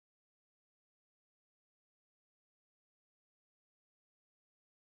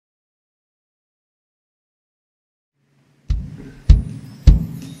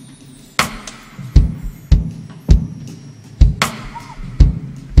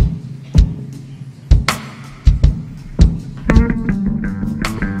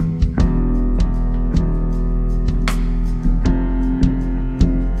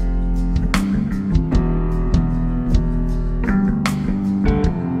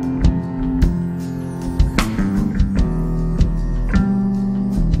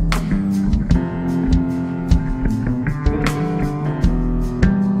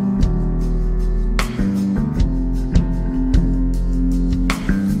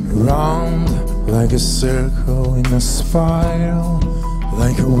round like a circle in a spiral,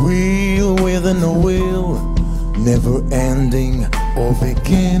 like a wheel within a wheel, never ending or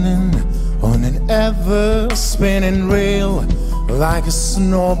beginning on an ever spinning rail, like a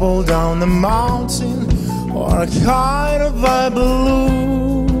snowball down the mountain or a kind of a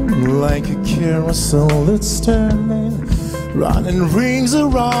balloon, like a carousel that's turning, running rings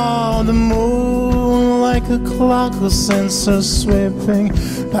around the moon, like a clock or sensor sweeping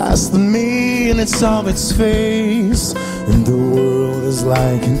past the minutes of its face. And the world is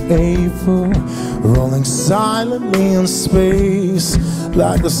like an apple rolling silently in space,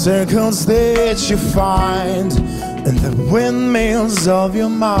 like the circles that you find in the windmills of your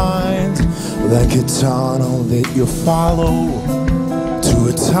mind, like a tunnel that you follow to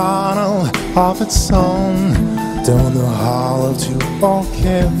a tunnel of its own, down the hollow to all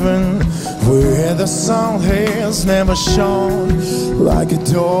heaven, where the sun has never shone, like a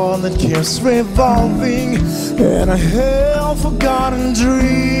door that keeps revolving in a hell-forgotten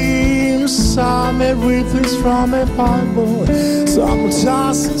dream. Some may read this from a Bible, some will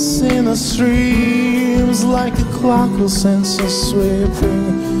toss us in the streams, like a clock or sensor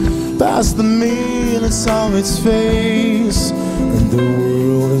sweeping past the minutes of its face. And the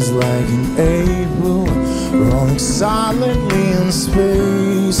world is like an apple rolling silently in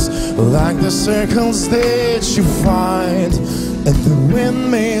space, like the circles that you find at the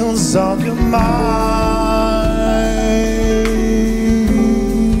windmills of your mind.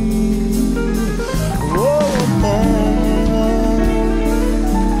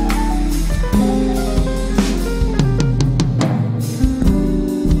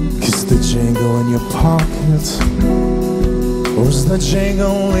 Kiss the jingle in your pocket, was the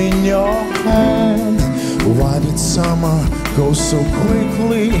jingle in your hand? Why did summer go so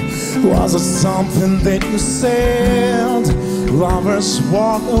quickly? Was it something that you said? Lovers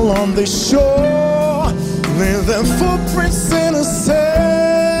walk along the shore with their footprints in the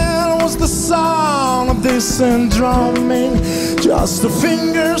sand. Was the sound of distant drumming just the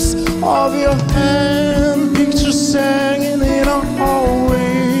fingers of your hand? Pictures hanging in a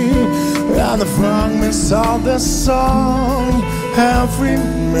hallway, and the fragments of the song have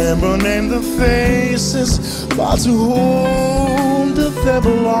remembered in the faces, but to whom did they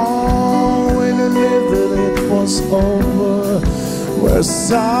belong when you knew that it was over? We're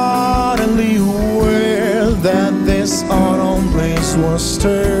suddenly aware that this autumn breeze was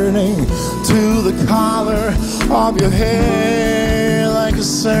turning to the color of your hair, like a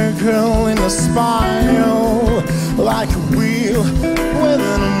circle in a spiral, like a wheel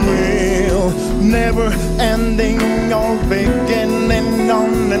within a wheel, never ending or beginning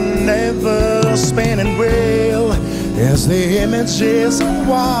on an ever spinning wheel, as the images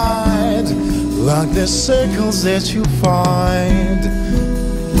unwind, like the circles that you find,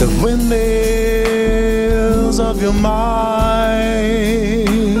 the windmills of your mind.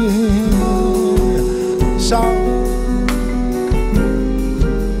 Shout.